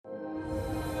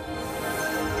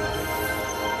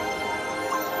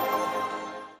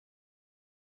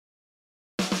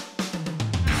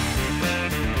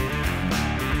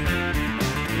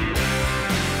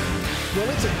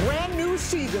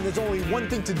games and there's only one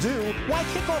thing to do, why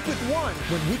kick off with one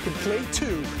when we can play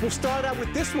two? We'll start out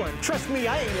with this one. Trust me,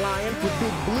 I ain't lying. With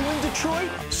Big Blue in Detroit,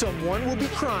 someone will be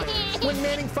crying. When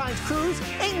Manning finds Cruz,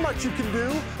 ain't much you can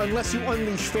do unless you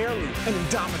unleash Fairley and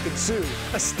Indomitian Sue.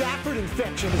 A Stafford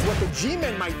infection is what the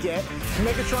G-men might get.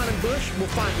 Megatron and Bush will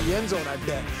find the end zone, I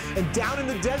bet. And down in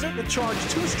the desert, the charge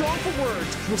too strong for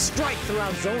words will strike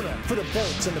throughout Zona for the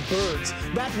Bolts and the Birds.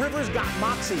 That River's got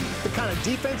moxie, the kind of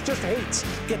defense just hates.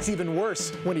 Gets even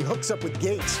worse when he hooks up with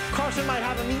Gates. Carson might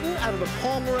have him eaten out of the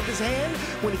palmer of his hand.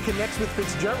 When he connects with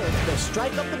Fitzgerald, they'll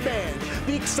strike up the band.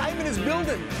 The excitement is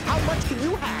building. How much can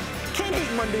you hack? Can't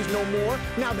hate Mondays no more,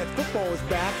 now that football is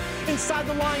back. Inside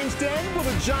the Lions' den, will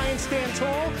the Giants stand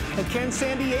tall? And can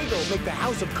San Diego make the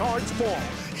house of cards fall?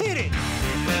 Hit it!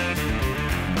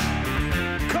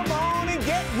 Come on and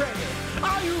get ready.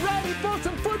 Are you ready for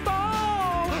some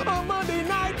football? A Monday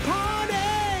night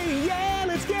party! Yeah,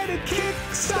 let's get it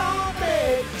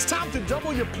kick-started. It's time to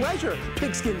double your pleasure.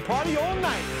 Pigskin party all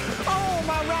night. All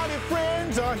my rowdy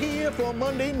friends are here for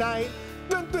Monday night.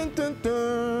 Dun, dun, dun,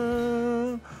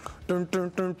 dun. Dun,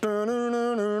 dun, dun, dun, dun,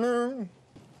 dun, dun.